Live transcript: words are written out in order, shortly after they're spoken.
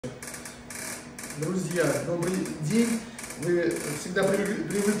Друзья, добрый день. Вы всегда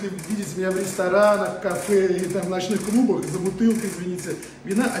привыкли видеть меня в ресторанах, кафе или там в ночных клубах за бутылкой, извините,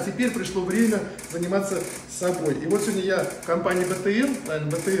 вина, а теперь пришло время заниматься собой. И вот сегодня я в компании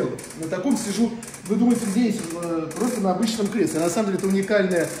БТЛ, на таком сижу, вы думаете, где есть? Просто на обычном кресле. А на самом деле это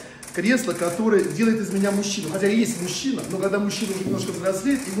уникальное кресло, которое делает из меня мужчину. Хотя и есть мужчина, но когда мужчина уже немножко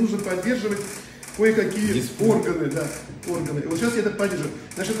взрослеет, ему нужно поддерживать кое-какие органы, да, органы. И вот сейчас я это поддерживаю.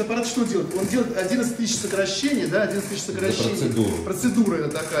 Значит, этот аппарат что делает? Он делает 11 тысяч сокращений, да, 11 тысяч сокращений. Процедура это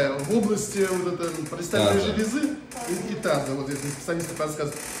такая, в области вот это, предстательной железы и таза, вот это специалисты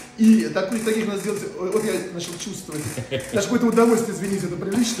подсказывают. И таких надо сделать, вот я начал чувствовать, даже какое-то удовольствие, извините, это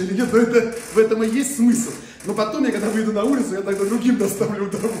прилично или нет, но это, в этом и есть смысл. Но потом я, когда выйду на улицу, я тогда другим доставлю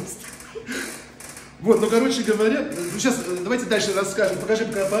удовольствие. Вот, ну, короче говоря, сейчас давайте дальше расскажем. Покажи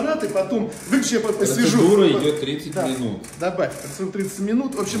пока аппарат, и потом выключи, я посижу. Процедура идет 30 минут. Добавь, 30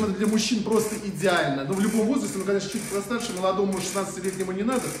 минут. В общем, это для мужчин просто идеально. Но в любом возрасте, ну, конечно, чуть постарше, молодому, 16-летнему не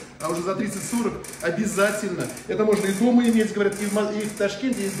надо, а уже за 30-40 обязательно. Это можно и дома иметь, говорят, и в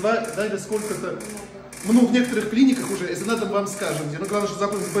Ташкенте есть два, да, или сколько-то. Ну, в некоторых клиниках уже, если надо, вам скажем. Но главное, что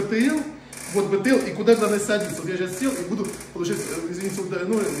запомнить БТЛ. Вот БТЛ, и куда главное садиться. Вот я сейчас сел и буду получать, извините,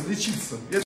 ну, лечиться.